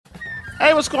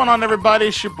Hey, what's going on, everybody?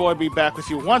 It's your boy B back with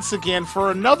you once again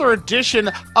for another edition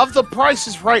of The Price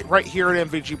is Right here at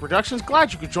MVG Productions.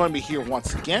 Glad you could join me here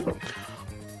once again.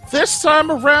 This time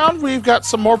around, we've got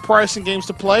some more pricing games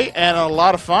to play and a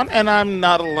lot of fun, and I'm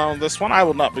not alone this one. I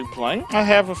will not be playing. I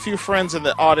have a few friends in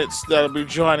the audience that will be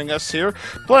joining us here,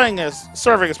 serving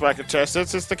as my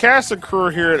contestants. It's the cast and crew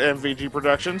here at MVG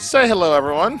Productions. Say hello,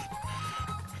 everyone.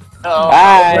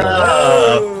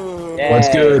 Hi. What's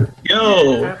good?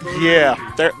 Yo. Yeah,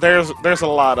 there's a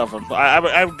lot of them.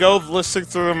 I would go listing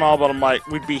through them all, but I'm like,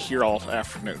 we'd be here all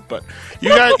afternoon. But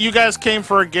you guys came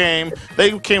for a game.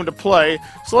 They came to play.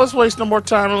 So let's waste no more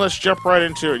time and let's jump right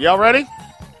into it. Y'all ready?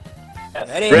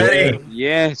 Ready?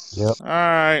 Yes. Yep. All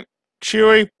right,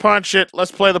 Chewy, punch it.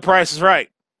 Let's play The Price is Right.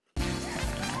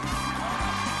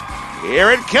 Here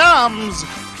it comes.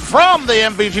 From the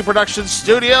MVG Productions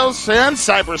studios in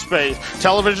cyberspace,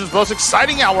 television's most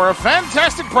exciting hour of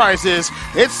fantastic prizes,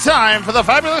 it's time for the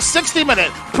fabulous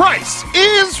 60-minute Price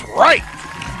is Right!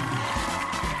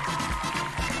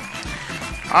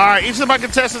 Alright, each of my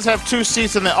contestants have 2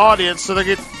 seats in the audience, so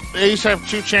they each have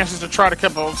 2 chances to try to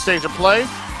come on stage and play.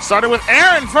 Starting with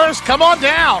Aaron first, come on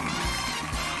down!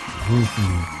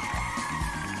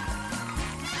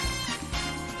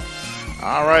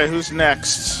 Alright, who's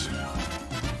next?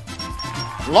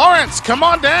 Lawrence, come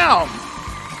on down!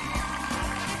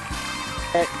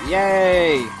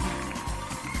 Yay!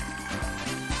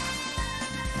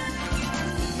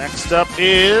 Next up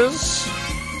is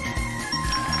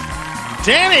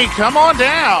Danny, come on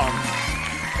down!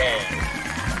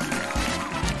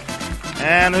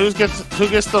 And who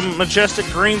gets the majestic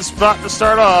green spot to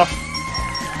start off?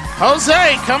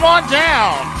 Jose, come on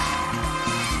down!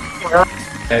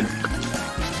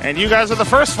 And you guys are the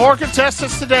first 4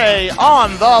 contestants today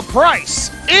on The Price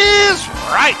is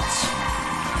Right!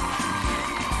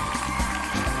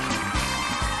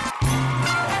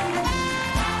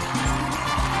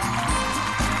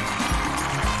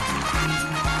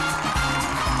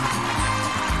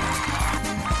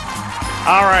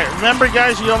 Alright, remember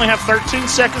guys, you only have 13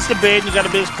 seconds to bid. You got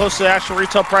to be as close to the actual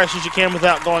retail price as you can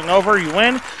without going over. You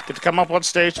win. Get to come up on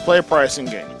stage to play a pricing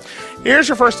game. Here's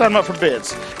your first time up for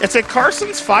bids. It's a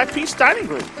Carson's 5-piece dining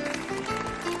group.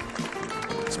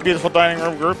 It's a beautiful dining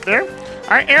room group there.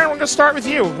 Alright, Aaron, we're going to start with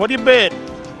you. What do you bid?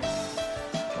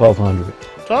 $1,200.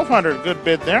 $1,200, good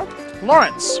bid there.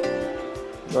 Lawrence?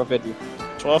 $12.50.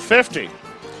 $12.50.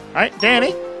 Alright,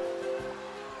 Danny?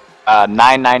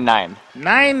 $9.99.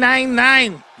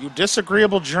 $9.99. You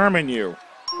disagreeable German, you.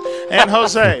 And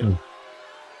Jose?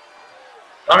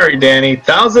 Sorry, Danny.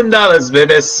 $1,000,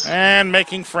 babies. And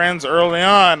making friends early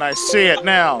on. I see it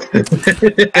now.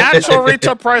 Actual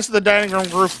retail price of the dining room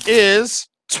group is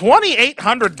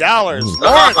 $2,800.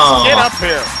 Lawrence, get up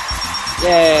here.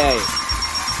 Yay!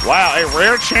 Wow, a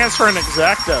rare chance for an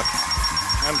exacta.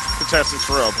 And contestants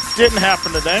for open. Didn't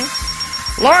happen today.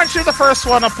 Lawrence, you're the first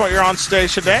one up. You're on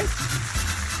stage today.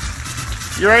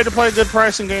 You ready to play a good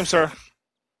pricing game, sir?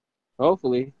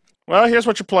 Hopefully. Well, here's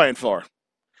what you're playing for.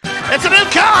 It's a new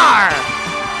car!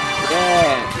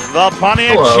 Yeah. The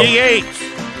Pontiac Hello.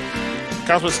 G8.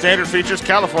 Comes with standard features,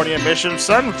 California emission,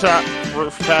 sunroof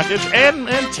roof package, and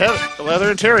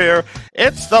leather interior.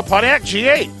 It's the Pontiac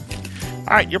G8. All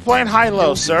right, you're playing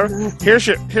high-low, sir.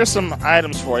 Here's some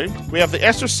items for you. We have the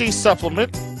Ester C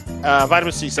supplement,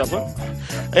 vitamin C supplement.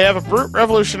 They have a Brute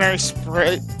Revolutionary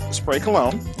spray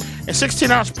cologne, a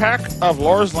 16-ounce pack of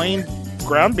Laura's Lane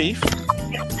ground beef,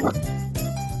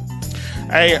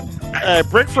 a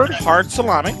Brickford hard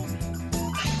salami.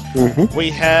 We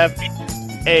have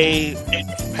a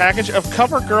package of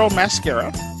CoverGirl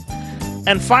mascara.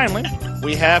 And finally,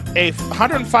 we have a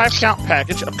 105-count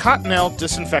package of Cottonelle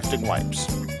disinfecting wipes.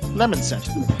 Lemon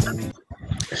scented.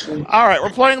 All right, we're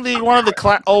playing one of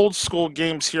the old school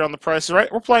games here on The Price is Right.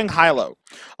 We're playing high-low.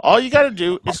 All you got to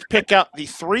do is pick out the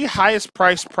 3 highest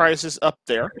priced prices up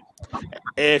there.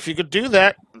 If you could do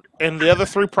that, and the other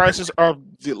 3 prices are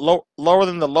lower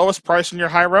than the lowest price in your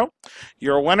high row,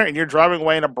 you're a winner and you're driving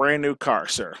away in a brand new car,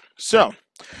 sir. So,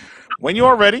 when you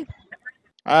are ready,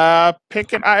 pick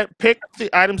the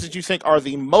items that you think are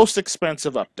the most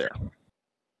expensive up there.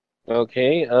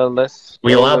 Okay, let's...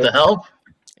 We allowed to help?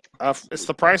 It's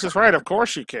The Price is Right. Of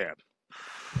course you can.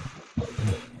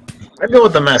 I'd go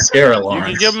with the mascara, You Lawrence.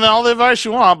 can give him all the advice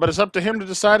you want, but it's up to him to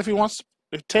decide if he wants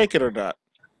to take it or not.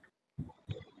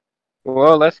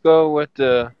 Well, let's go with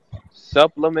the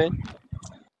supplement.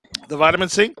 The vitamin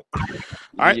C? All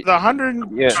right, the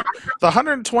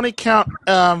 120 count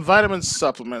vitamin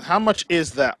supplement. How much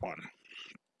is that one?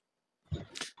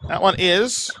 That one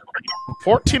is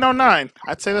 $14.09.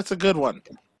 I'd say that's a good one.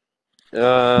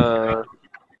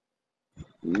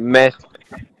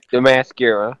 The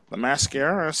mascara. The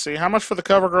mascara. Let's see. How much for the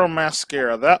CoverGirl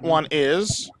mascara? That one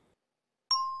is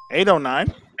 $8.09. I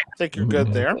think you're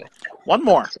good there. One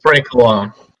more. Spray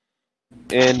cologne.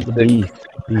 And The the beef.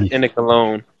 and the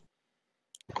cologne.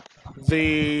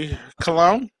 The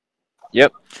cologne?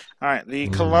 Yep. All right. The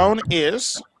cologne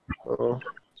is Oh.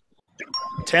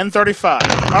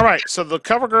 $10.35. All right. So the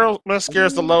CoverGirl mascara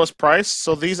is the lowest price.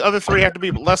 So these other three have to be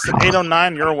less than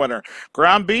 $8.09. You're a winner.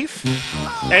 Ground beef,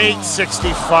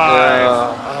 $8.65.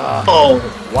 Oh,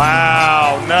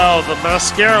 Wow. No, the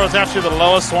mascara was actually the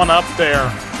lowest one up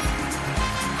there.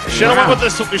 You should have went with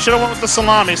this. You should have went with the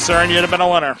salami, sir, and you'd have been a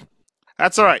winner.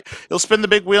 That's all right. You'll spin the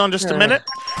big wheel in just a minute.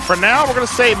 For now, we're going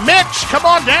to say, Mitch, come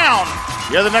on down.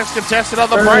 You're the next contestant on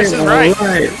The Price is Right.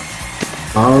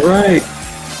 All right.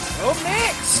 Oh,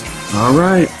 Mitch. All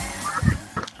right.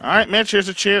 All right, Mitch, here's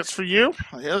a chance for you.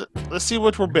 Let's see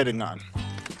what we're bidding on.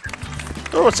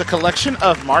 Oh, it's a collection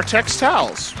of Martex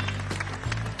towels.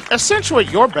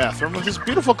 Accentuate your bathroom with this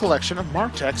beautiful collection of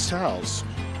Martex towels.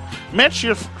 Mitch,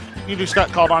 you just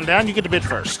got called on down. You get to bid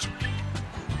first.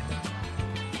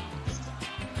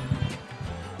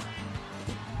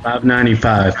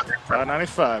 $5.95.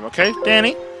 $5.95. Okay,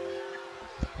 Danny.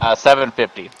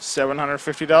 $750.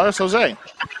 $750. Jose.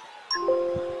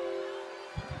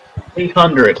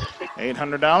 $800.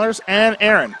 $800. And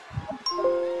Aaron.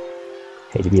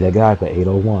 Hate to be that guy, but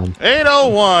 801.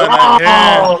 801.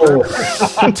 Oh!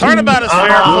 Turnabout is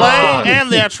fair play, and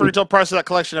the actual retail price of that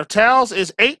collection of towels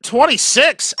is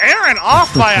 $826. Aaron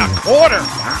off by a quarter.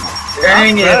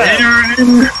 Dang it,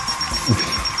 Aaron!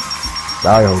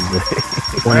 Sorry, Jose.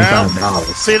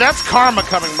 $25. See, that's karma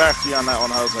coming back to you on that one,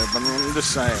 Jose. But I'm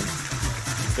just saying,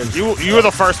 because you were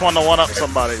the first one to one up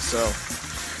somebody. So,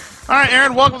 all right,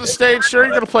 Aaron, welcome to the stage, sir.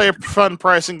 You're going to play a fun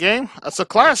pricing game. That's a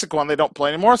classic one they don't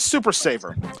play anymore. It's Super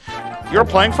Saver. You're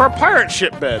playing for a pirate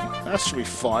ship bed. That should be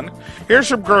fun. Here's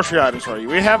some grocery items for you.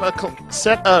 We have a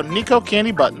set of Nico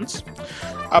candy buttons,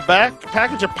 a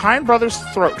package of Pine Brothers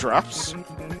throat drops.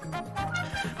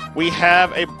 We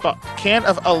have a can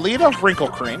of Alita wrinkle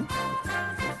cream.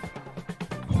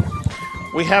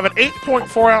 We have an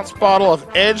 8.4-ounce bottle of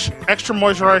Edge Extra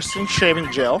Moisturizing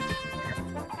Shaving Gel.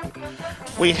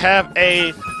 We have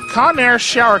a Conair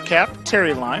Shower Cap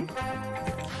Terry Line.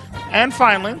 And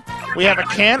finally, we have a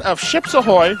can of Ships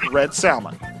Ahoy Red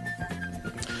Salmon.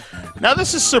 Now,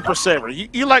 this is Super Saver.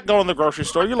 You like going to the grocery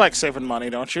store. You like saving money,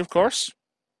 don't you, of course?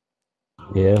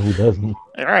 Yeah, who doesn't?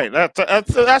 All right, that's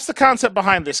the concept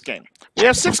behind this game. We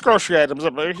have 6 grocery items.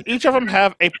 Each of them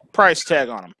have a price tag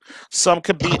on them. Some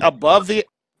could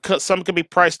be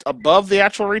priced above the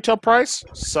actual retail price.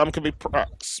 Some could be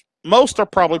most are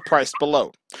probably priced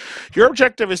below. Your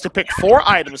objective is to pick 4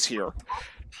 items here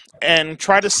and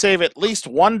try to save at least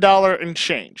 $1 in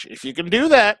change. If you can do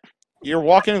that, you're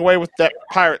walking away with that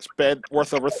pirate's bed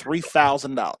worth over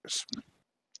 $3,000.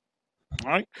 All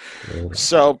right.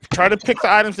 So try to pick the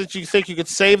items that you think you could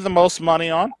save the most money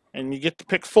on, and you get to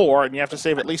pick 4, and you have to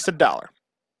save at least $1.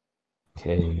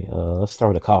 Okay, let's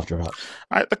start with the cough drops.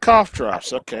 All right, the cough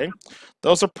drops. Okay,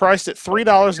 those are priced at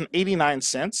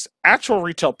 $3.89. Actual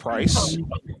retail price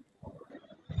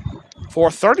for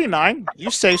 $39.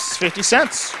 You save 50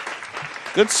 cents.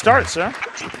 Good start, sir.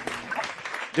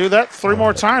 Do that 3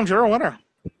 more times, you're a winner.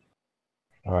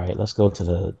 All right, let's go to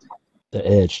the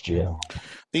Edge gel.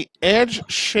 The Edge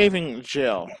shaving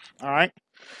gel. All right.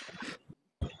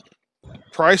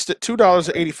 Priced at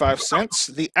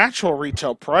 $2.85. The actual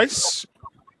retail price,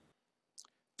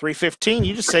 $3.15.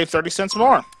 You just saved 30 cents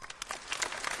more.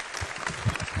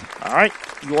 All right.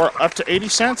 You're up to 80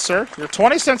 cents, sir. You're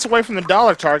 20 cents away from the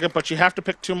dollar target, but you have to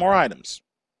pick 2 more items.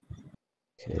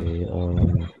 Okay,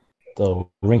 the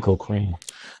wrinkle cream.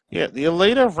 Yeah, the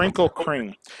Alita Wrinkle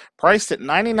Cream. Priced at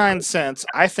 99 cents.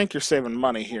 I think you're saving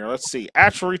money here. Let's see.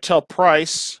 Actual retail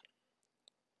price,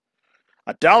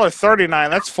 $1.39.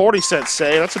 That's 40 cents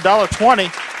save. That's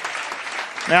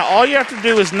 $1.20. Now, all you have to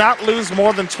do is not lose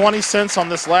more than 20 cents on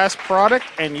this last product,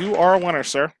 and you are a winner,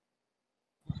 sir.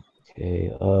 Okay,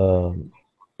 the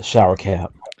shower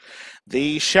cap.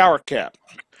 The shower cap.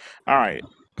 All right.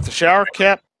 The shower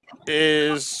cap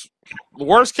is the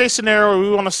worst case scenario.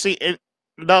 We want to see it.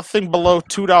 Nothing below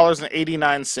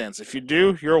 $2.89. If you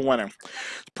do, you're a winner.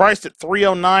 It's priced at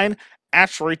 $3.09.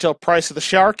 Actual retail price of the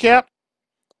shower cap,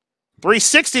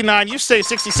 $3.69. You save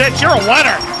 60 cents. You're a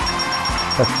winner.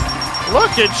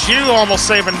 Look at you, almost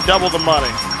saving double the money.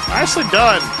 Nicely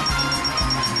done.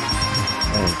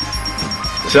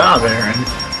 Good job, Aaron.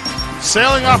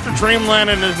 Sailing off to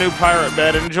Dreamland in his new pirate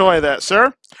bed. Enjoy that,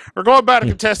 sir. We're going back to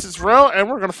contestants row, and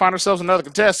we're going to find ourselves another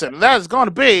contestant. And that is going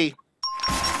to be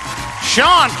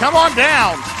Sean. Come on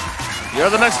down. You're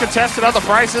the next contestant on The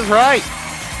Price is Right.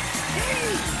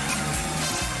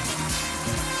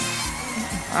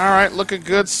 All right, looking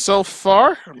good so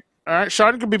far. All right,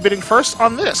 Sean, you can be bidding first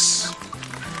on this.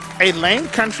 A Lane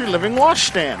Country Living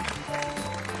washstand.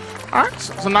 All right,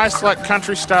 so it's a nice like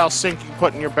country-style sink you can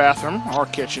put in your bathroom or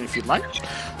kitchen if you'd like.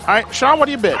 All right, Sean, what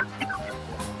do you bid?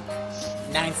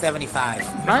 $9.75.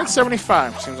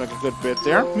 $9.75 seems like a good bid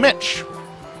there. Mitch,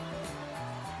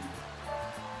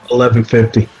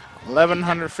 $11.50.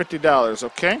 $1,150.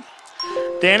 Okay.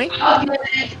 Danny,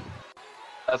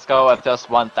 Let's go with just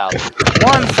 $1,000.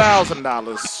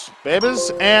 $1,000.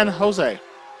 Babies and Jose.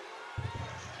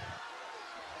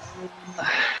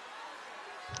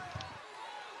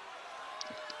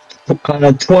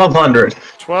 $1,200.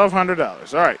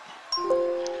 $1,200. All right.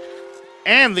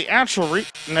 And the actual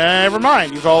never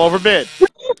mind. You've all overbid.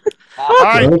 All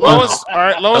right, lowest. All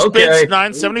right, lowest Okay. bid's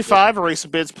 $9.75. Erase the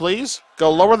bids, please.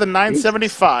 Go lower than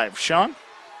 $9.75. Sean.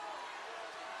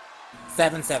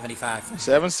 $7.75.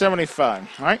 $7.75.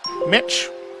 All right, Mitch.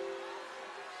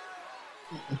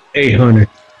 $800.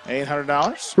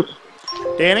 $800.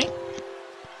 Danny.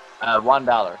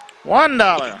 $1.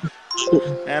 $1.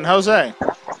 And Jose.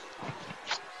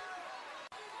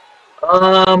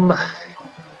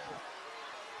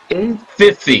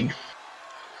 $850.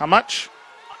 How much?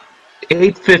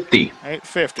 $850.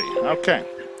 $850. Okay.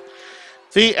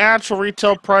 The actual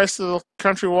retail price of the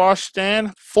country wash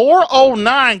stand,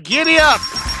 $409. Giddy up.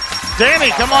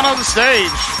 Danny, come on the stage.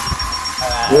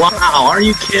 Wow, are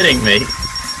you kidding me?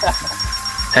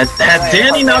 Had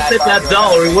Danny not hit that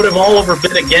dollar, he would have all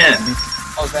overbid again.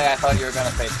 Jose, I thought you were going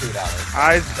to say $2.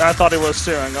 I thought he was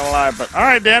too, I'm gonna lie. But all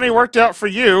right, Danny, worked out for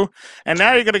you. And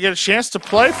now you're gonna get a chance to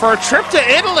play for a trip to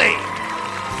Italy.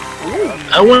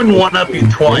 I wouldn't one-up you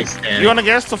twice, Danny. You want to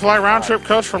guess to fly round trip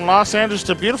coach from Los Angeles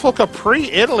to beautiful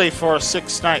Capri, Italy for a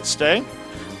 6-night stay.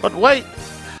 But wait,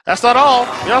 that's not all.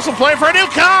 You also play for a new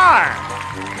car.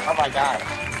 Oh my God.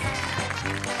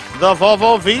 The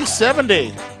Volvo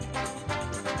V70.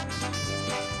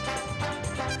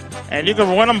 And you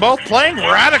can win them both playing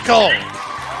Radical.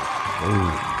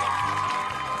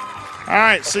 All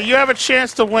right, so you have a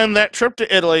chance to win that trip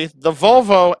to Italy, the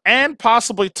Volvo, and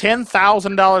possibly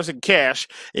 $10,000 in cash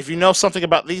if you know something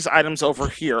about these items over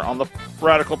here on the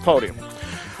Radical podium.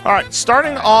 All right,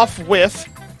 starting off with,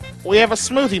 we have a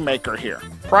smoothie maker here.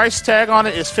 Price tag on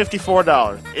it is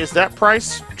 $54. Is that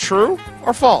price true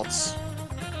or false?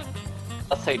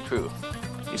 Let's say true.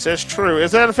 He says true.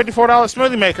 Is that a $54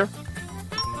 smoothie maker?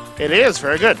 It is.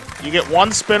 Very good. You get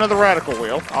one spin of the Radical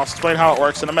wheel. I'll explain how it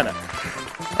works in a minute.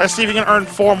 Let's see if you can earn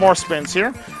 4 more spins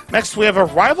here. Next, we have a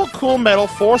Rival Cool Metal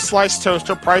 4-slice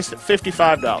toaster priced at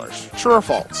 $55. True or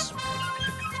false?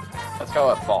 Let's go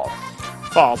with false.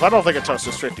 False. I don't think a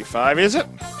toaster's $55, is it?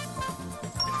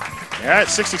 Yeah,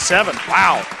 it's $67.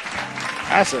 Wow.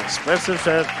 That's an expensive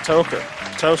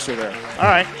toaster there. All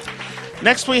right.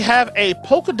 Next, we have a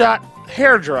polka dot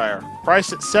hair dryer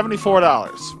priced at $74.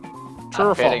 True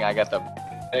or false? I think I get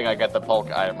the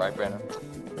polka item right, Brandon.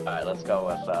 All right, let's go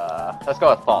with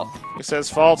false. He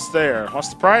says false there. What's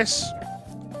the price?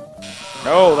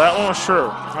 No, that one was true.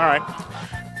 All right.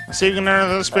 Let's see if you can earn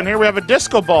another spin here. We have a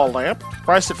disco ball lamp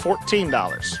priced at $14.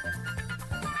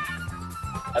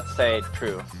 Let's say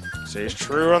true. Says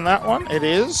true on that one. It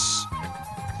is.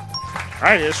 All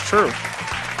right, it's true.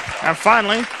 And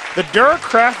finally, the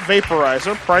Duracraft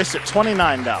vaporizer priced at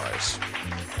 $29.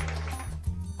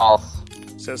 False.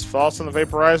 Says false on the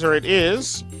vaporizer. It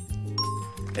is.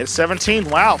 It's 17.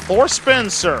 Wow, 4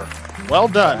 spins, sir. Well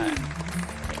done.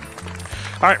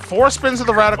 All right, 4 spins of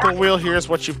the Radical wheel. Here's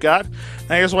what you've got.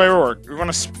 Now here's the way we work. You're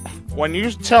gonna, when you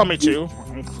tell me to,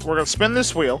 we're gonna spin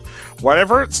this wheel.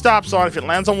 Whatever it stops on, if it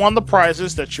lands on one of the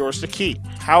prizes, that's yours to keep.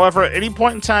 However, at any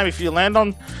point in time, if you land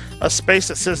on a space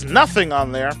that says nothing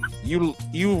on there, you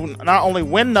not only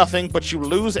win nothing, but you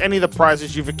lose any of the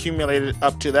prizes you've accumulated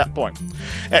up to that point.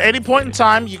 At any point in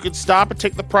time, you could stop and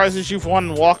take the prizes you've won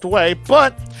and walked away,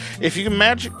 but if you can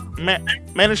manage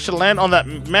to land on that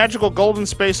magical golden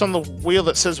space on the wheel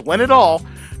that says win it all,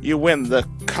 you win the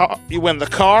car, you win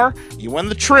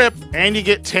the trip, and you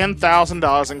get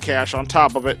 $10,000 in cash on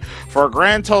top of it for a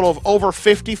grand total of over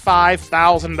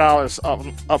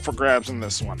 $55,000 up for grabs in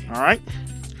this one. All right?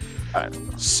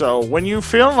 So when you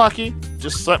feel lucky,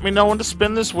 just let me know when to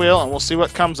spin this wheel, and we'll see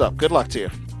what comes up. Good luck to you.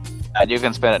 You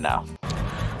can spin it now.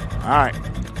 All right.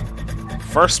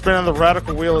 First spin of the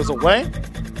Radical wheel is away.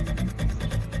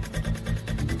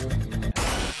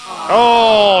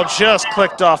 Oh, just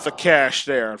clicked off the cash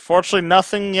there. Unfortunately,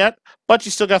 nothing yet, but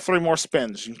you still got 3 more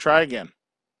spins. You can try again.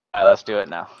 All right, let's do it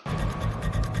now.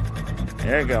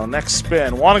 There you go. Next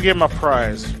spin. Want to give him a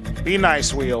prize. Be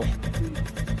nice, wheel.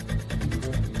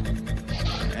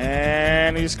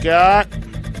 And he's got...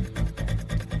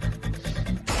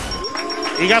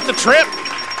 He got the trip.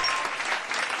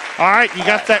 All right, you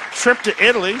got that trip to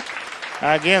Italy.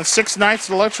 Again, 6 nights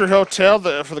at the luxury hotel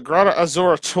for the Grota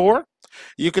Azzurra tour.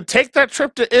 You could take that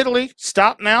trip to Italy,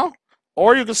 stop now,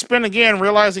 or you can spin again,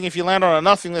 realizing if you land on a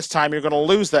nothing this time, you're going to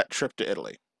lose that trip to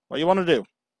Italy. What do you want to do?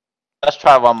 Let's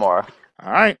try one more.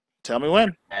 All right, tell me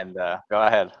when. And go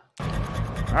ahead.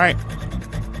 All right,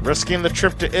 risking the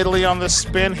trip to Italy on this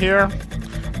spin here.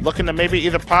 Looking to maybe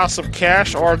either pass some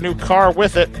cash or a new car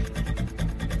with it.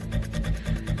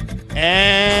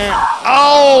 And,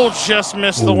 oh, just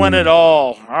missed the win at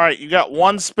all. All right, you got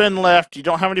 1 spin left. You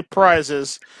don't have any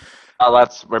prizes.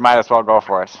 We might as well go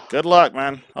for it. Good luck,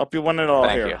 man. Hope you win it all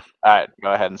Thank here. you. All right,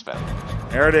 go ahead and spin.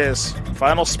 There it is.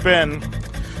 Final spin.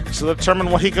 So determine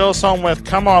what he goes home with.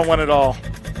 Come on, win it all.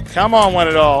 Come on, win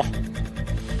it all.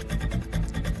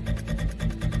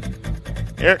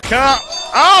 Here it comes.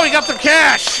 Oh, he got the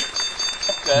cash.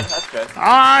 That's good. That's good. All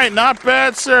right, not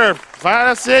bad, sir.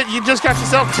 That's it. You just got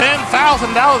yourself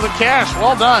 $10,000 of cash.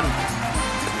 Well done.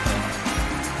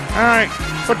 All right,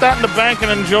 put that in the bank and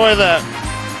enjoy that.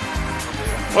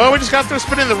 Well, we just got through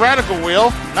spinning the radical wheel.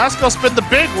 Now let's go spin the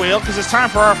big wheel because it's time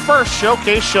for our first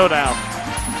showcase showdown.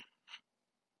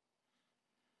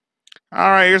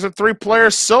 All right, here's the 3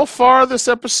 players so far this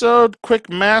episode. Quick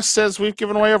math says we've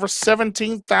given away over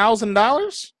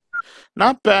 $17,000.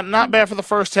 Not bad for the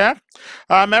first half.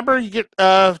 Remember, you get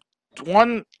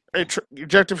one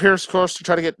objective here is, of course, to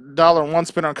try to get $1 in 1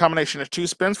 spin on a combination of 2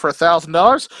 spins for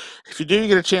 $1,000. If you do, you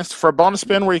get a chance for a bonus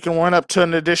spin where you can win up to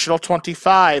an additional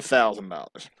 $25,000.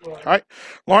 All right,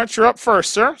 Lawrence, you're up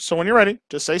first, sir. So when you're ready,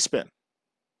 just say spin.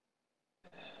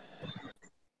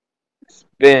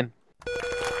 Spin.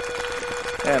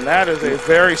 And that is a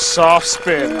very soft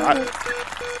spin.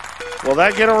 Will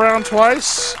that get around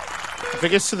twice? If it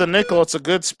gets to the nickel, it's a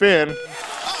good spin.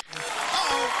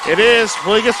 It is.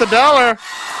 Will he get the $1?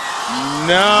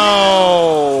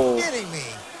 No.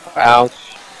 Ouch.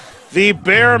 The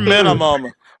bare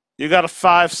minimum. You got a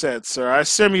 5 cents, sir. I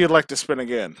assume you'd like to spin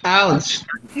again. Ouch.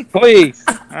 Please.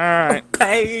 All right.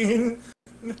 Pain.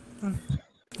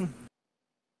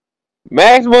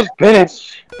 Maximum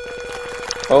finish.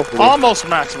 Hopefully. Almost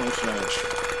maximum finish.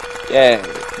 Yeah.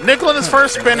 Nickel in his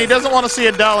first spin. He doesn't want to see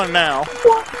 $1 now.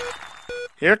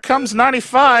 Here comes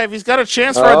 95. He's got a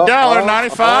chance for $1.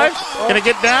 95. Can it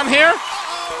get down here?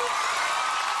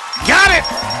 Got it!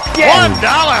 Yeah. $1.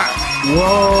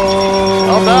 Whoa.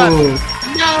 Well done.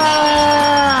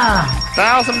 Yeah.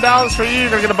 $1,000 for you.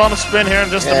 You're going to get a bonus spin here in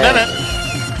just a minute.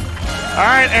 All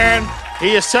right, Aaron.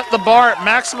 He has set the bar at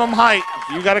maximum height.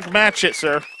 You got to match it,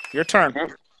 sir. Your turn.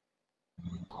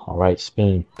 All right,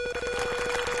 spin.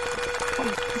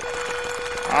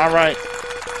 All right.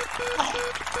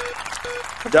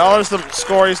 $1's the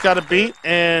score he's got to beat,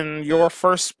 and your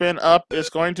first spin up is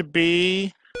going to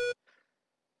be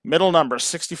middle number,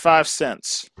 65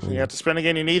 cents. So you have to spin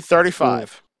again. You need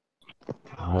 35.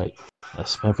 All right,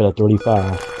 let's spin for that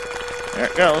 35. There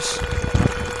it goes.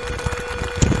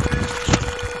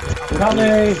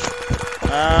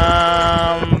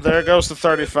 There goes the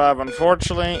 35,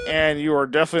 unfortunately, and you are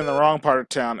definitely in the wrong part of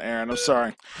town, Aaron. I'm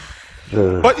sorry.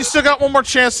 But you still got one more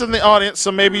chance in the audience,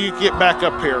 so maybe you can get back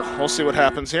up here. We'll see what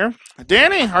happens here.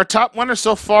 Danny, our top winner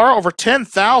so far, over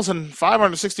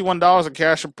 $10,561 in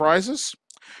cash and prizes.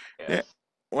 Yes. Yeah.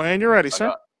 When you're ready, sir.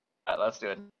 All right, let's do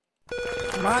it.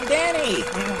 Come on, Danny.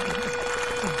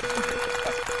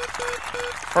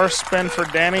 First spin for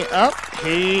Danny up.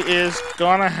 He is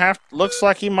gonna have, looks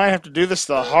like he might have to do this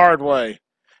the hard way.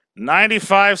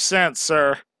 95 cents,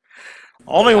 sir.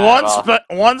 Only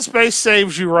one space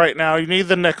saves you right now. You need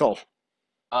the nickel.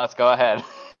 Let's go ahead.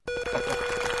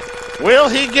 Will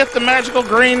he get the magical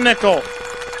green nickel?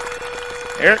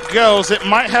 Here it goes. It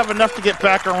might have enough to get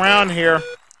back around here.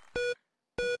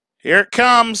 Here it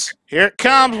comes. Here it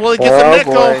comes. Will he get the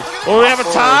nickel? Boy. Will we have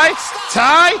a tie?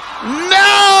 Tie?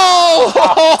 No!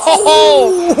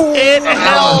 It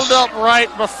held up right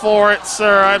before it,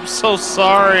 sir. I'm so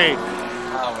sorry.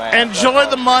 Oh, man. Enjoy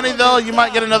the money, though. You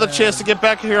might get another chance to get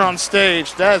back here on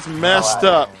stage. That is messed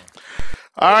up.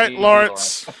 All right,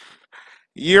 Lawrence.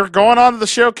 You're going on to the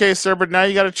showcase, sir, but now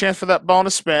you got a chance for that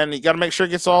bonus spin. You got to make sure it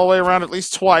gets all the way around at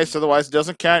least twice, otherwise it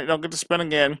doesn't count. You don't get to spin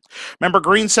again. Remember,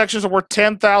 green sections are worth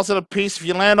 $10,000 apiece. If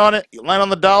you land on it, you land on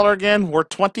the $1 again, worth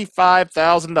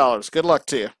 $25,000. Good luck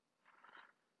to you.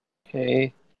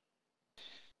 Okay.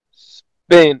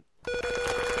 Spin.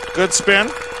 Good spin.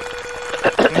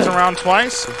 Comes around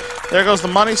twice. There goes the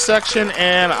money section,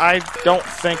 and I don't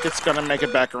think it's going to make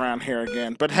it back around here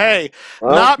again. But hey,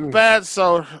 not bad,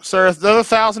 so, sir. Another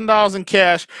 $1,000 in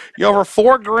cash. You're over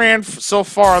 $4,000 so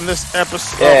far on this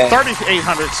episode. Yeah.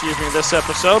 3,800, excuse me, this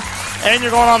episode. And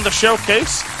you're going on the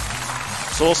showcase.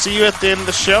 So we'll see you at the end of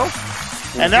the show.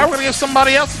 And now we're going to give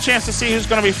somebody else a chance to see who's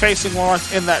going to be facing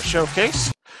Lawrence in that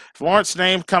showcase. If Lawrence's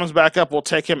name comes back up, we'll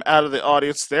take him out of the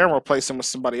audience there, and we'll replace him with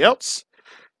somebody else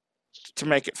to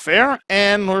make it fair,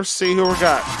 and we'll see who we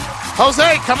got.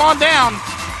 Jose, come on down.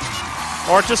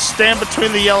 Or just stand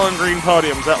between the yellow and green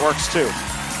podiums. That works too.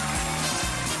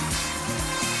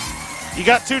 You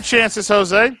got 2 chances,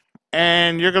 Jose,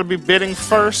 and you're going to be bidding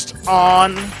first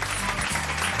on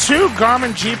 2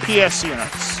 Garmin GPS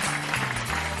units.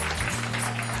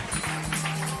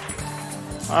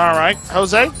 All right,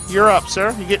 Jose, you're up,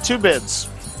 sir. You get 2 bids.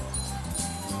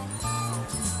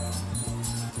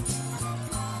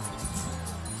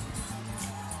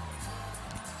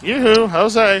 Yoo-hoo,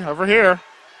 Jose, over here.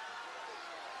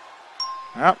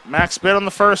 Yep, max bid on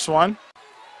the first one.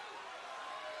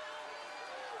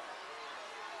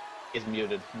 He's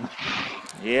muted.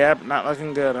 Yep, not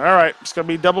looking good. All right, it's going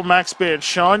to be double max bid.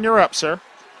 Sean, you're up, sir.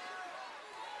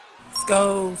 Let's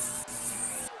go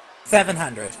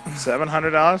 700.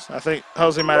 $700. I think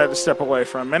Jose might have to step away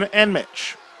for a minute. And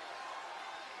Mitch.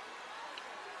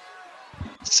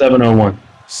 701.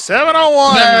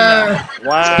 701.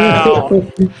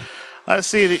 Wow. Let's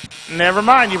see. Never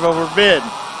mind, you've overbid.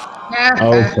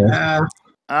 Okay.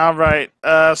 All right.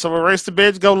 So we'll raise the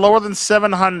bids. Go lower than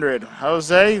 700.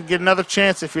 Jose, you get another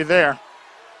chance if you're there.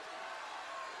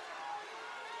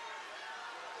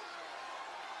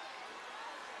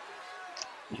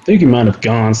 I think he might have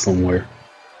gone somewhere.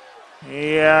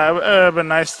 Yeah, it would have been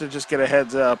nice to just get a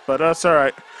heads up, but that's all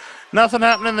right. Nothing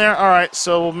happening there. All right,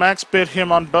 so we'll max bid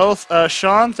him on both.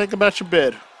 Sean, think about your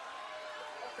bid.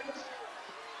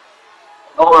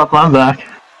 Hold up, I'm back.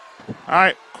 All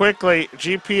right, quickly,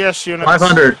 GPS units.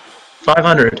 500.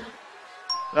 500.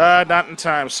 Not in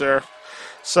time, sir.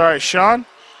 Sorry, Sean?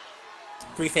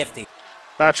 350.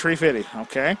 About 350,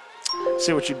 okay.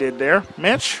 See what you did there.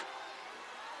 Mitch?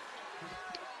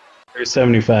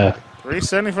 375.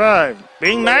 375.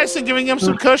 Being nice and giving him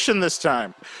some cushion this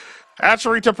time.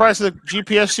 Actual retail price of the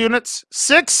GPS units,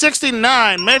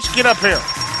 $669. Mitch, get up here.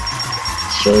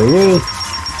 Sure will.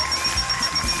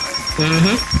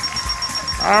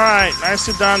 All right,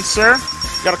 nicely done, sir.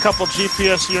 Got a couple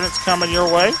GPS units coming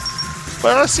your way.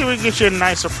 But let's see if we can get you a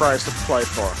nicer price to play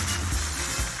for.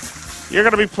 You're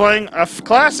going to be playing a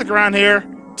classic around here.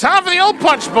 Time for the old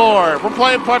punch board. We're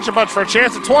playing Punch a Bunch for a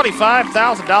chance at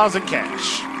 $25,000 in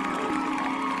cash.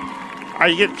 All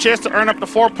right, you get a chance to earn up to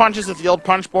 4 punches at the old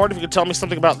punch board if you can tell me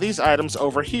something about these items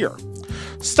over here.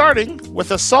 Starting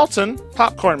with a Sultan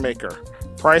popcorn maker,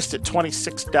 priced at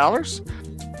 $26.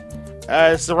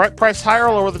 Is the right price higher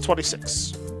or lower than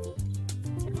 26?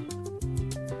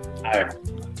 Higher.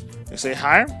 You say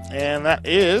higher, and that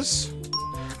is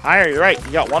higher. You're right.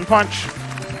 You got 1 punch.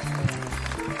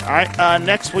 All right.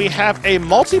 Next, we have a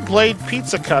multi-blade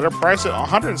pizza cutter priced at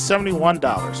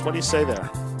 $171. What do you say there?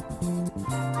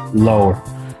 Lower.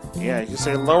 Yeah, you can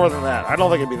say lower than that. I don't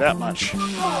think it'd be that much.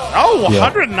 Oh,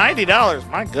 $190.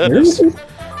 My goodness. Seriously?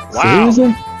 Wow.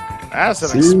 Seriously?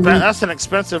 That's an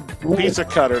expensive pizza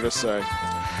cutter to say.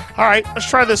 All right, let's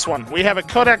try this one. We have a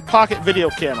Kodak Pocket video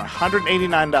camera,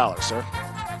 $189, sir.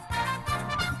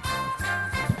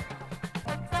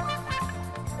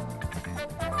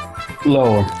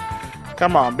 Lower.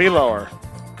 Come on, be lower.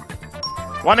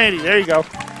 180, there you go.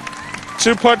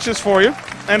 2 punches for you.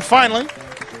 And finally,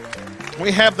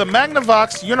 we have the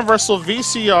Magnavox Universal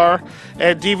VCR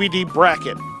and DVD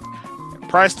bracket,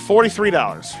 priced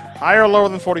 $43. Higher or lower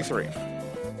than 43?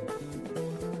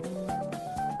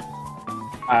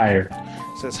 Higher.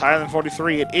 Says higher than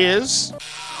 43. It is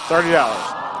 $30.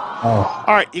 Oh.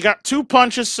 All right, you got 2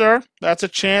 punches, sir. That's a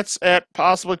chance at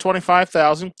possibly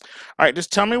 $25,000. All right,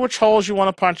 just tell me which holes you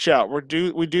want to punch out. We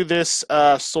do this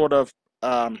sort of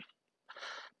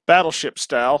battleship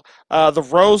style. The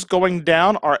rows going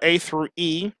down are A through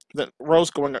E. The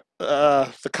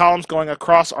columns going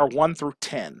across are 1 through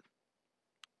 10.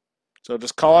 So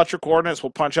just call out your coordinates.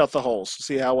 We'll punch out the holes.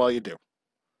 See how well you do.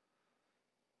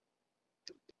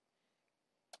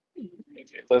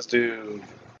 Okay, let's do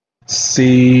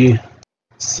C7.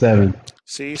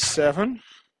 C7.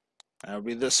 That would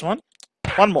be this one.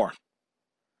 One more.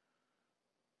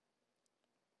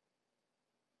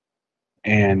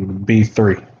 And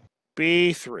B3.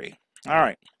 B3. All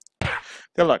right.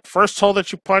 Good luck. First hole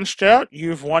that you punched out,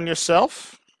 you've won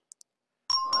yourself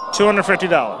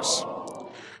 $250.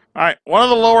 All right, one of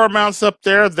the lower amounts up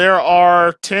there, there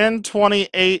are 10,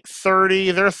 28,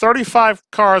 30. There are 35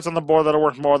 cards on the board that are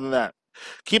worth more than that.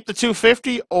 Keep the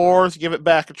 250 or give it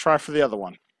back and try for the other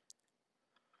one.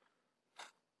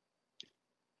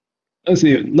 Let's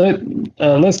see.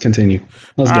 Let's continue.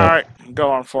 Let's All go. right,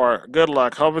 go on for it. Good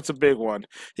luck. Hope it's a big one.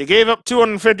 You gave up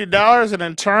 $250, and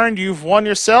in turn, you've won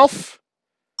yourself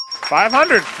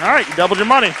 $500. All right, you doubled your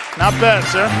money. Not bad,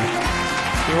 sir.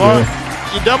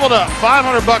 You doubled up.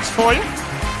 $500 for you,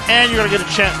 and you're gonna get a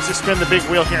chance to spin the big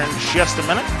wheel here in just a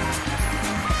minute.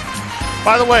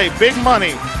 By the way, big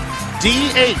money.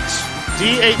 D8.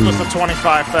 D8 was the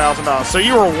 $25,000. So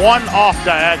you were one off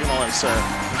diagonally, sir.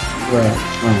 Right.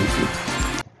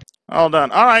 All done.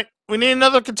 All right, we need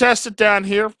another contestant down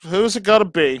here. Who's it gonna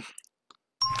be?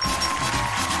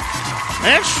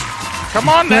 Mitch, come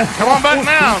on now. Come on back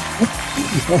now.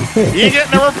 You're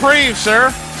getting a reprieve,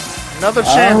 sir. Another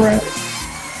chance.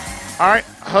 All right,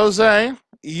 Jose,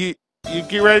 you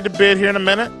get ready to bid here in a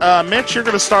minute. Mitch, you're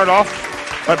going to start off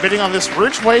by bidding on this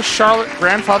Ridgeway Charlotte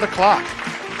grandfather clock.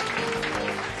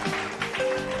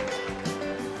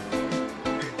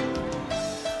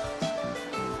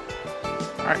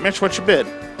 All right, Mitch, what's your bid?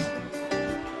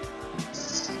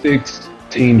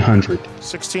 1,600.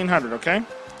 1,600, okay.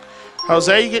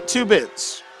 Jose, you get 2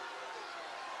 bids.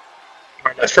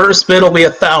 My first bid will be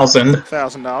 $1,000,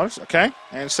 $1,000, okay.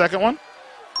 And second one?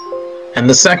 and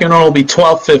the second one will be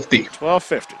 $1,250.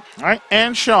 $1,250. All right,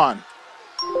 and Sean?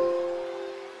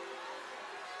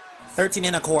 13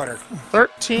 and a quarter.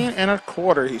 13 and a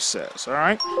quarter, he says. All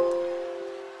right.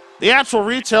 The actual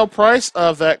retail price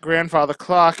of that grandfather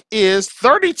clock is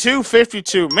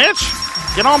 $32.52. Mitch,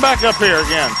 get on back up here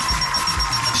again.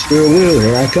 Sure will.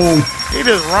 Here I come. He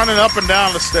just running up and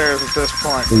down the stairs at this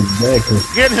point. Exactly.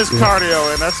 Getting his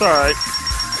cardio in. That's all right.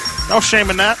 No shame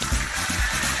in that.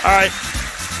 All right.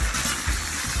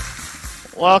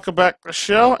 Welcome back to the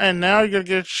show, and now you're going to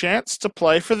get a chance to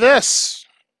play for this.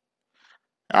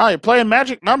 Oh, you're playing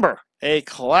Magic Number, a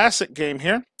classic game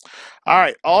here. All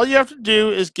right, all you have to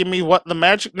do is give me what the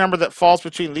magic number that falls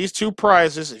between these two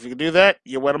prizes. If you can do that,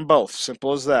 you win them both.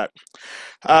 Simple as that.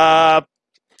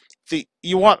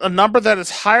 You want a number that is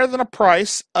higher than a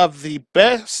price of the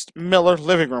Best Miller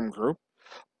Living Room Group,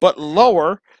 but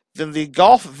lower than the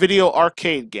Golf Video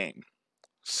Arcade game.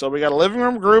 So we got a living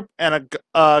room group and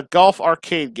a golf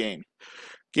arcade game.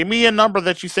 Give me a number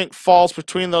that you think falls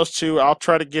between those two. I'll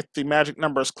try to get the magic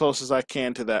number as close as I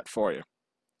can to that for you.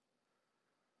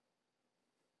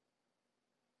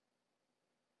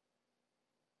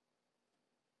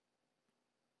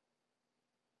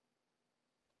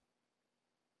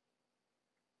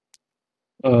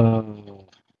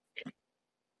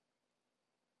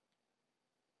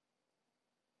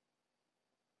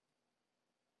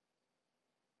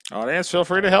 Audience, feel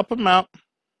free to help him out.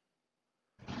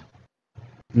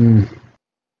 Yeah,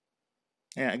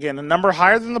 again, a number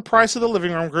higher than the price of the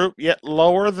living room group, yet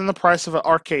lower than the price of an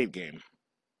arcade game.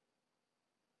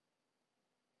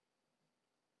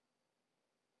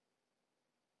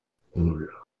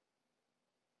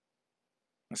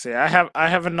 See, I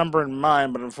have a number in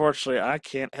mind, but unfortunately, I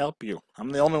can't help you. I'm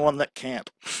the only one that can't.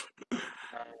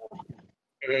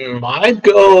 I'd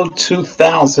go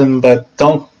 2,000, but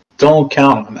don't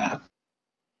count on that.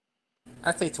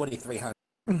 I'd say 2,300.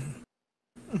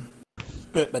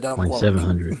 But don't Like quote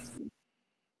 700.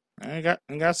 I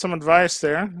got some advice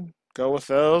there. Go with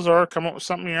those or come up with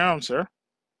something of your own, sir.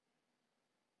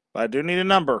 But I do need a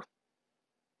number.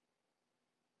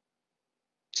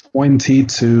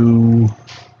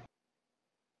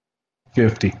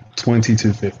 2250.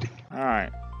 2250. All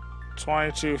right.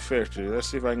 2250. Let's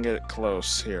see if I can get it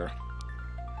close here.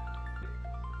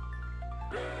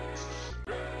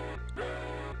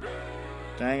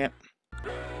 Dang it.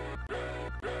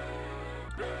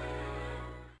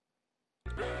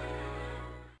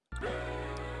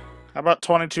 How about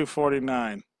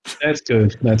 2249? That's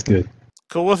good. That's good.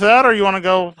 Cool with that, or you want to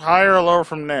go higher or lower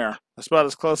from there? That's about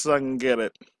as close as I can get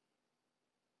it.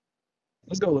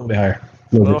 Let's go a little bit higher.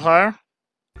 A little higher?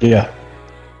 Yeah.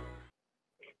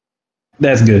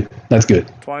 That's good. That's good.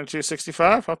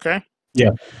 2265? Okay.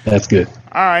 Yeah, that's good.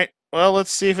 All right. Well,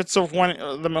 let's see if it's the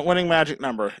winning magic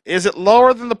number. Is it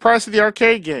lower than the price of the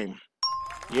arcade game?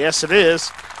 Yes, it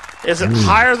is. Is it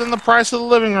higher than the price of the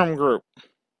living room group?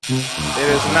 It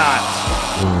is not.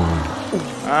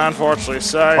 Unfortunately,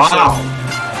 sorry. Wow. So,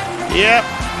 yeah,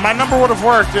 my number would have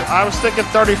worked. I was thinking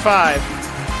 35.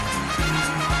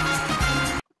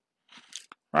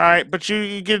 All right, but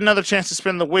you get another chance to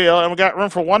spin the wheel, and we got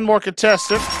room for one more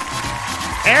contestant.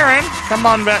 Aaron, come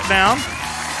on back down.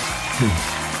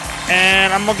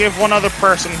 And I'm going to give one other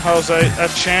person, Jose, a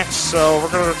chance. So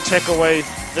we're going to take away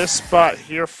this spot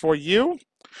here for you.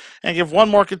 And give one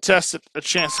more contestant a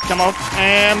chance to come up.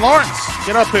 And Lawrence,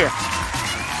 get up here.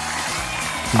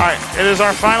 All right, it is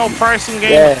our final pricing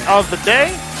game of the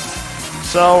day.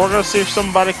 So we're going to see if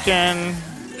somebody can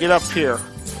get up here.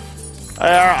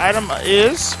 Our item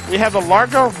is, we have a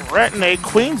Largo Retin-A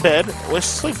queen bed with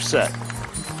sleep set.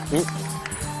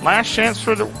 Last chance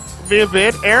for the be a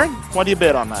bid. Aaron, what do you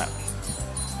bid on that?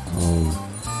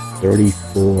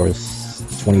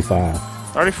 34.25.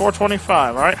 34.25.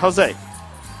 All right, Jose.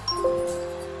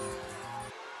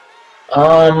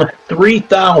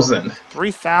 3,000.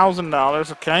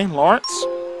 $3,000. Okay, Lawrence.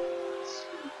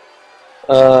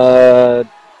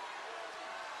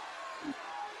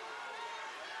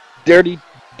 Dirty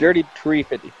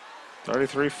 350.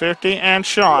 33.50. And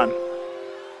Sean.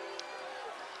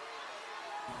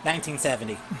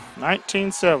 1970.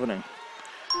 1970. I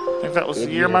think that was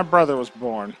the year my brother was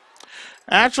born.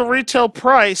 Actual retail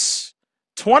price,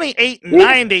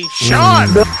 $28.90.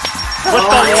 Sean, with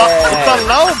the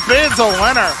low bid's a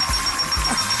winner.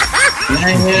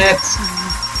 Dang it.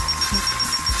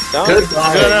 Good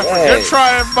effort. Good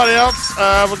try, everybody else.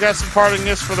 We got some parting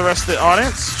gifts for the rest of the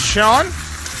audience. Sean,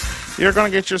 you're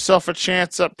going to get yourself a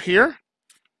chance up here,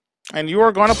 and you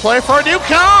are going to play for a new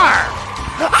car.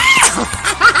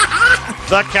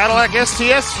 The Cadillac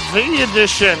STS V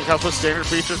Edition comes with standard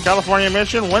features, California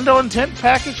emission, window and tint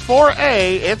package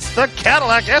 4A. It's the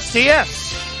Cadillac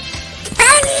STS.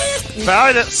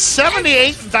 Valued at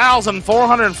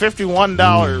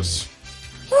 $78,451.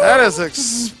 That is an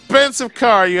expensive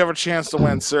car you have a chance to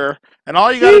win, sir. And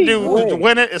all you got to do to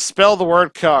win it is spell the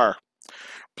word car.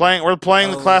 We're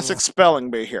playing the classic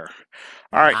spelling bee here.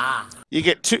 All right. You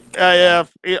get two.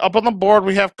 Up on the board,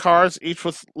 we have cars, each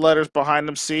with letters behind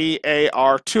them, C, A,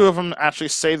 R. Two of them actually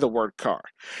say the word car.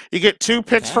 You get 2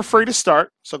 picks for free to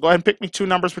start. So go ahead and pick me 2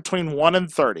 numbers between 1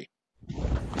 and 30.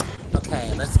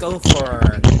 Okay, let's go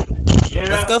for...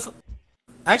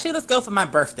 Let's go for my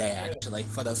birthday, actually,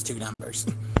 for those 2 numbers.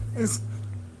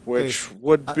 Which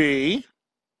would be...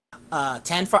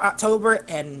 10 for October,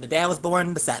 and the day I was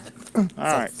born, the 7th. All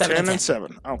right, 10 and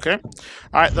 7. Okay. All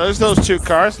right, those 2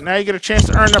 cars. Now you get a chance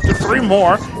to earn up to 3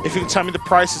 more if you can tell me the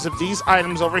prices of these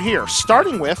items over here.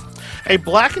 Starting with a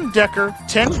Black & Decker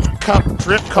 10-cup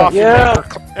drip coffee maker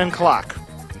and clock.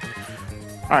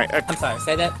 All right. I'm sorry,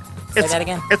 say that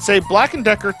again? It's a Black &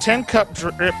 Decker 10-cup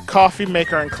drip coffee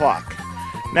maker and clock.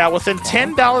 Now, within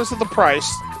 $10 of the price,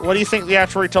 what do you think the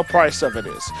actual retail price of it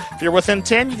is? If you're within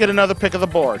 10, you get another pick of the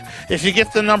board. If you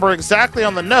get the number exactly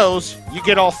on the nose, you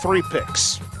get all 3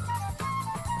 picks.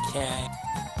 Okay.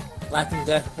 Black &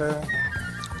 Decker.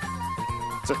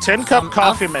 It's a 10-cup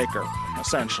coffee maker,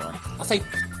 essentially. I'll say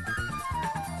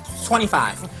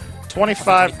 25.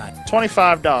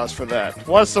 $25 for that.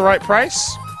 What's the right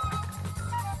price?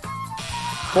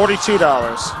 $42.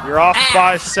 You're off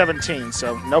by 17,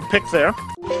 so no pick there.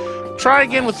 Try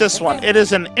again with this one. It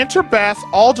is an Interbath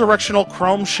all-directional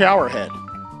chrome shower head.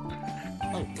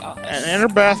 Oh, gosh. An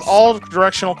Interbath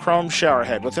all-directional chrome shower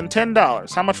head within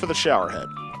 $10. How much for the shower head?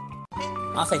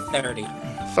 I'll say 30.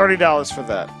 $30 for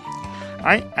that. All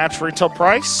right, actual retail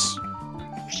price.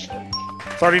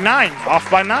 $39. Off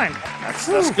by 9.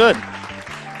 That's good.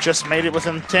 Just made it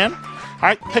within 10. All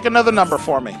right, pick another number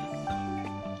for me.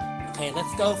 Okay,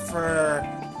 let's go for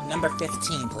number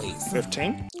 15, please.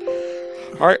 15.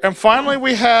 All right, and finally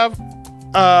we have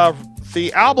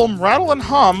the album Rattle and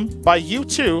Hum by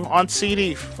U2 on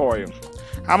CD for you.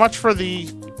 How much for the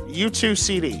U2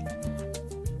 CD?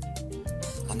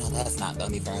 I know that's not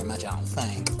going to be very much, I don't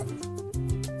think.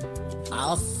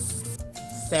 I'll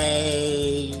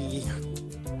say...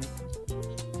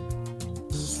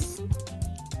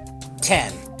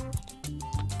 10.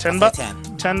 10 bucks?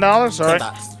 $10? All right.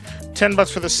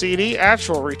 $10 for the CD.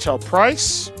 Actual retail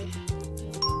price.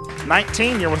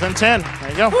 19. You're within 10. There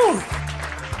you go.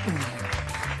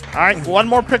 All right. One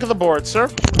more pick of the board, sir.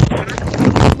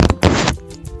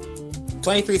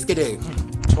 23 skidoo.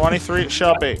 23 it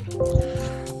shall be.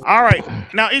 All right.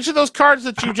 Now, each of those cards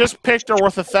that you just picked are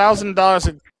worth $1,000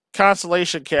 in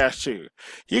consolation cash to you.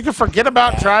 You can forget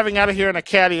about driving out of here in a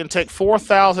caddy and take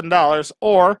 $4,000,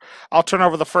 or I'll turn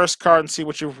over the first card and see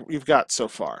what you've got so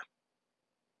far.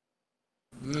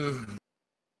 I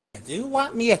do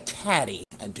want me a caddy.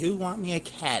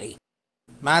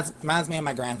 Reminds me of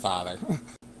my grandfather.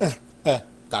 God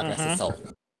rest his soul.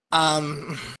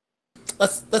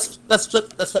 Let's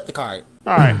flip the card.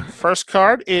 All right. First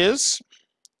card is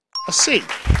a C.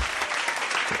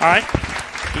 All right.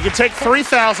 You can take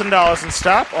 $3,000 and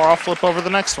stop, or I'll flip over the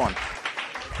next one.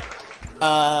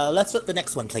 Let's flip the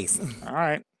next one, please. All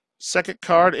right. Second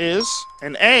card is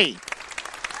an A.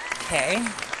 Okay.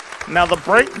 Now the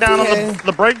breakdown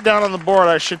on the board,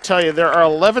 I should tell you, there are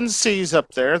 11 C's up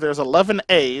there. There's 11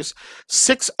 A's,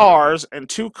 6 R's, and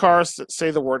 2 cars that say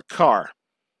the word car.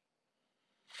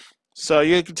 So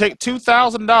you can take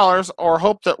 $2,000 or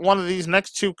hope that one of these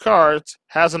next 2 cards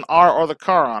has an R or the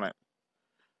car on it.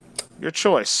 Your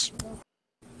choice.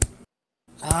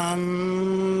 I'll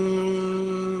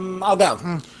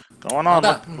go. Going on,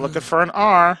 looking for an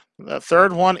R. The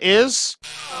third one is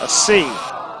a C.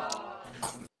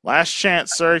 Last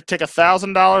chance, sir. Take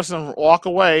 $1,000 and walk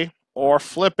away, or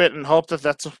flip it and hope that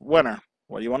that's a winner.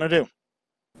 What do you want to do?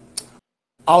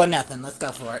 All or nothing. Let's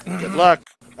go for it. Good luck.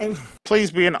 Please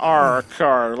be an R or a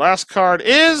car. Last card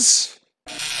is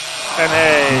an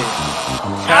A.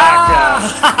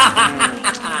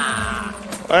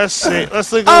 Let's see.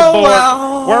 Let's look at the board.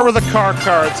 Well. Where were the car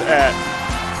cards at?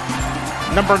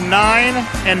 Number 9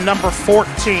 and number 14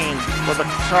 were the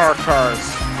car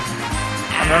cards.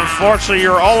 And unfortunately,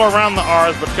 you're all around the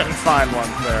R's, but couldn't find one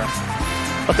there.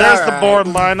 But there's the board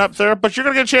line up there. But you're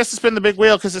going to get a chance to spin the big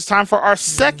wheel because it's time for our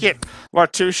second of our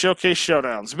 2 showcase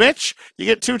showdowns. Mitch, you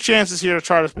get 2 chances here to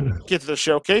try to get to the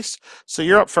showcase. So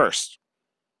you're up first.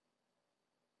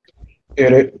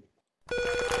 Hit it.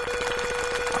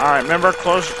 All right, remember,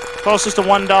 closest to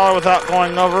 $1 without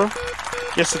going over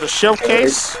gets to the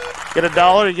showcase. Get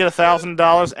 $1, you get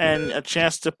 $1,000, and a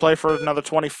chance to play for another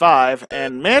 $25.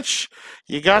 And Mitch,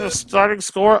 you got a starting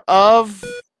score of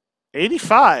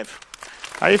 85.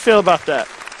 How you feel about that?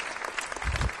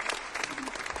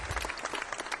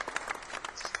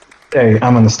 Hey,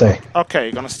 I'm gonna stay. Okay,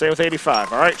 you're gonna stay with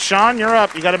 85. All right, Sean, you're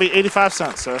up. You got to be 85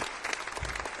 cents, sir.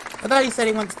 I thought he said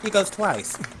he goes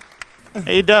twice.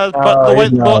 He does, but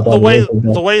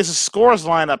the way his scores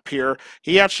line up here,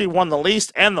 he actually won the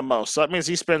least and the most. So that means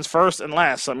he spins first and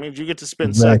last. So that means you get to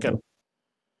spin second.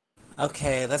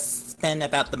 Okay, let's spin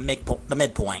about the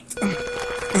midpoint.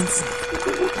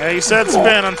 Yeah, you said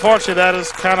spin. Unfortunately, that is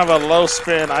kind of a low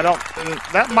spin.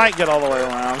 That might get all the way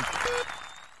around.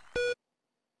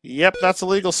 Yep, that's a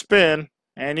legal spin,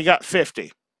 and you got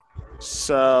 50.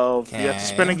 So you have to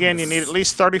spin again. You need at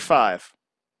least 35.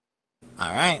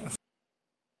 All right.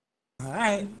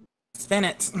 Spin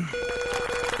it.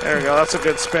 There we go. That's a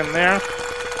good spin there.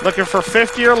 Looking for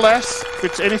 50 or less.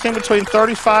 It's anything between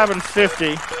 35 and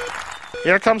 50.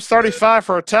 Here comes 35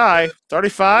 for a tie.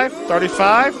 35,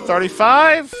 35,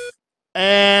 35.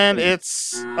 And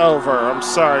it's over. I'm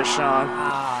sorry, Sean.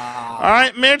 All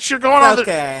right, Mitch, you're going on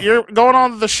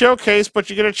to the showcase, but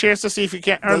you get a chance to see if you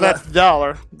can't earn that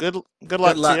 $1. Good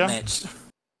luck to you. Mitch.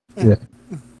 Yeah.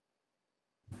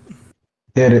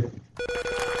 Hit it.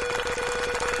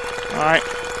 All right,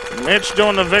 Mitch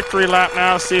doing the victory lap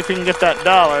now to see if he can get that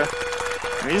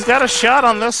 $1. And he's got a shot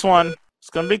on this one. It's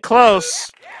going to be close.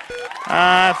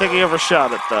 I think he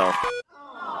overshot it, though.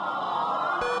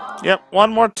 Yep,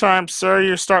 one more time, sir.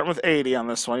 You're starting with 80 on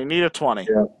this one. You need a 20.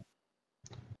 Yeah.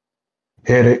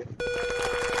 Hit it.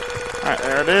 All right,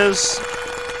 there it is.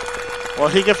 Will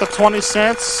he get the 20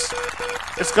 cents?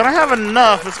 It's going to have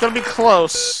enough. It's going to be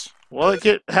close. Will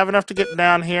it have enough to get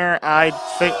down here? I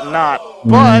think not.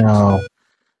 But, no.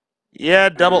 Yeah,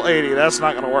 double 80. That's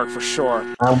not going to work for sure.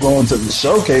 I'm going to the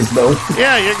showcase, though.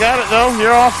 Yeah, you got it, though.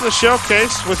 You're off to the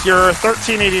showcase with your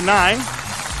 $13.89.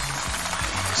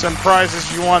 Some prizes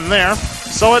you won there.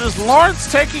 So it is Lawrence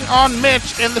taking on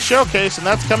Mitch in the showcase, and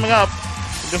that's coming up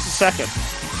in just a second.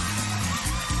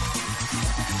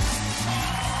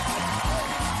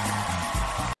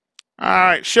 All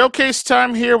right, showcase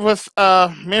time here with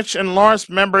Mitch and Lawrence.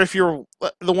 Remember, if you're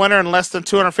the winner and less than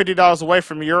 $250 away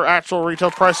from your actual retail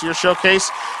price of your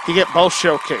showcase, you get both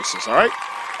showcases, all right?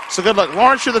 So good luck.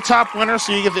 Lawrence, you're the top winner,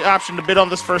 so you get the option to bid on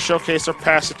this first showcase or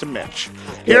pass it to Mitch.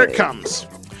 Here it comes.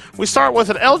 We start with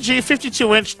an LG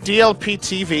 52-inch DLP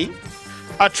TV,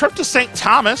 a trip to St.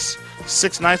 Thomas,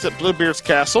 6 nights at Bluebeard's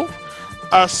Castle,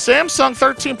 a Samsung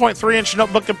 13.3-inch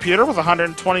notebook computer with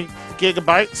 120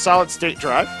 gigabyte solid-state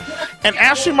drive, an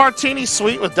Ashley Martini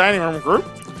suite with dining room group,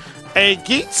 a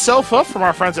Geet sofa from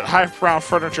our friends at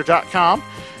highbrownfurniture.com,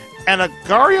 and a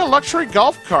Garia luxury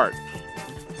golf cart.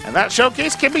 And that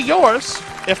showcase can be yours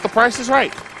if the price is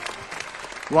right.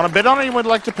 You want to bid on it or you would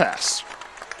like to pass?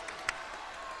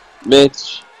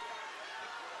 Mitch.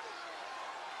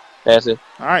 Pass it.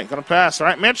 All right, going to pass. All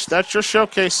right, Mitch, that's your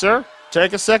showcase, sir.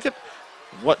 Take a second.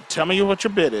 Tell me what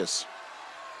your bid is.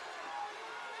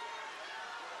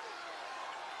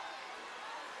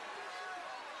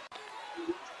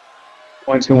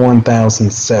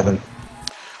 $21,007.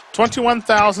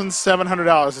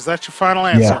 $21,700. Is that your final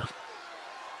answer? Yeah.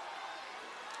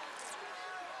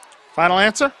 Final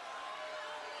answer?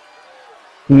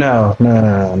 No.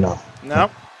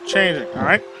 Nope. Changing. All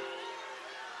right.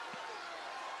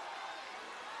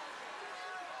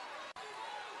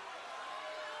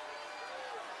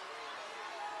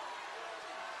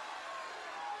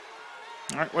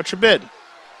 All right. What's your bid?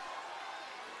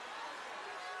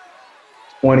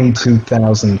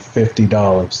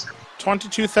 $22,050.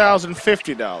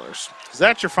 $22,050. Is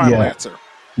that your final answer?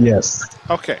 Yes.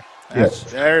 Okay. Yes.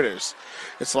 There it is.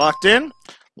 It's locked in.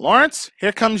 Lawrence,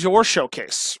 here comes your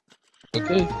showcase.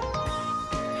 Okay.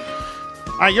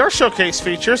 All right, your showcase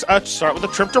features, start with a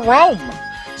trip to Rome,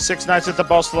 6 nights at the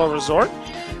Buffalo Resort,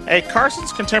 a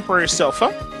Carson's Contemporary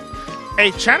sofa,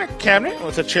 a china cabinet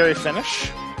with a cherry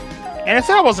finish, and if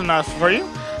that wasn't enough for you,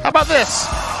 how about this?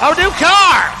 A new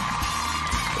car!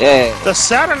 Yeah. The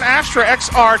Saturn Astra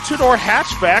XR 2-door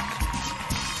hatchback.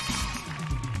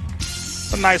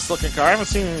 It's a nice looking car. I haven't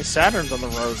seen any Saturns on the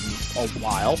road in a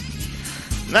while.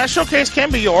 And that showcase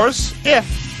can be yours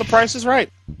if the price is right.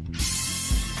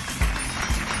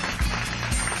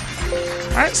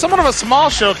 All right, somewhat of a small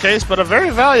showcase, but a very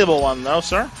valuable one, though,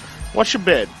 sir. What's your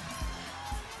bid?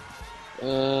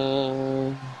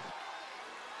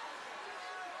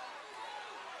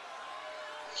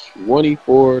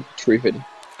 24,350.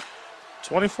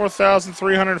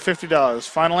 $24,350.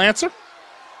 Final answer?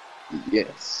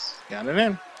 Yes. Got it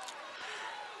in.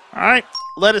 All right,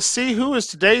 let us see who is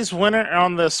today's winner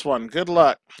on this one. Good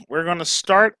luck. We're going to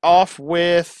start off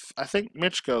with, I think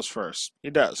Mitch goes first. He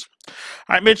does.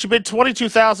 All right, Mitch, you bid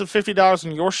 $22,050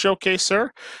 in your showcase,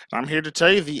 sir. I'm here to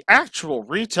tell you the actual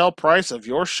retail price of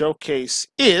your showcase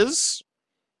is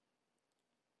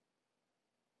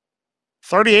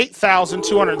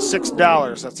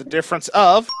 $38,206. That's a difference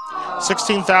of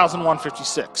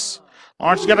 $16,156.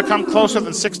 Lawrence, you got to come closer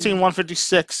than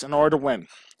 $16,156 in order to win.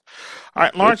 All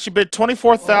right, Lawrence, you bid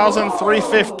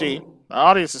 $24,350. The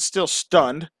audience is still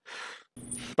stunned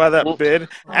by that bid.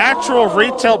 Actual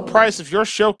retail price of your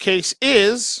showcase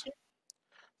is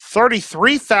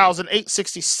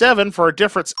 $33,867 for a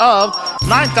difference of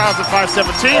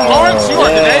 $9,517. Lawrence, you are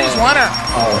today's winner.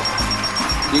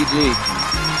 GG.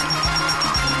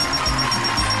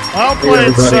 Well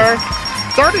played, sir.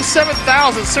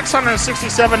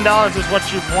 $37,667 is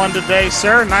what you've won today,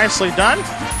 sir. Nicely done.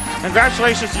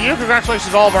 Congratulations to you. Congratulations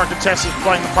to all of our contestants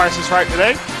playing The Price is Right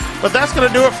today. But that's going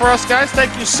to do it for us, guys.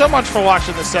 Thank you so much for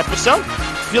watching this episode.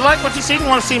 If you like what you see and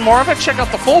want to see more of it, check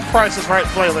out the full Price is Right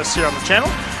playlist here on the channel.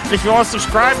 And if you want to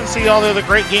subscribe and see all the other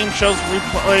great game shows we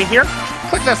play here,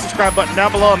 click that subscribe button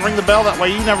down below and ring the bell. That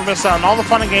way you never miss out on all the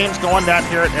fun and games going down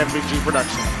here at NVG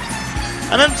Productions.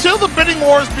 And until the bidding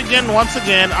wars begin once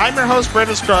again, I'm your host,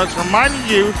 Brandon Scruggs, reminding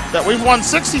you that we've won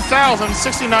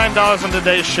 $60,069 on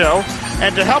today's show.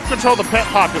 And to help control the pet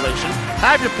population,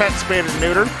 have your pet spayed and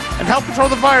neutered, and help control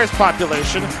the virus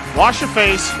population, wash your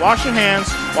face, wash your hands,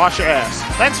 wash your ass.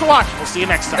 Thanks for watching. We'll see you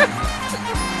next time.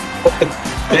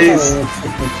 Peace.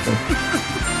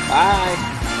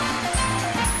 Bye.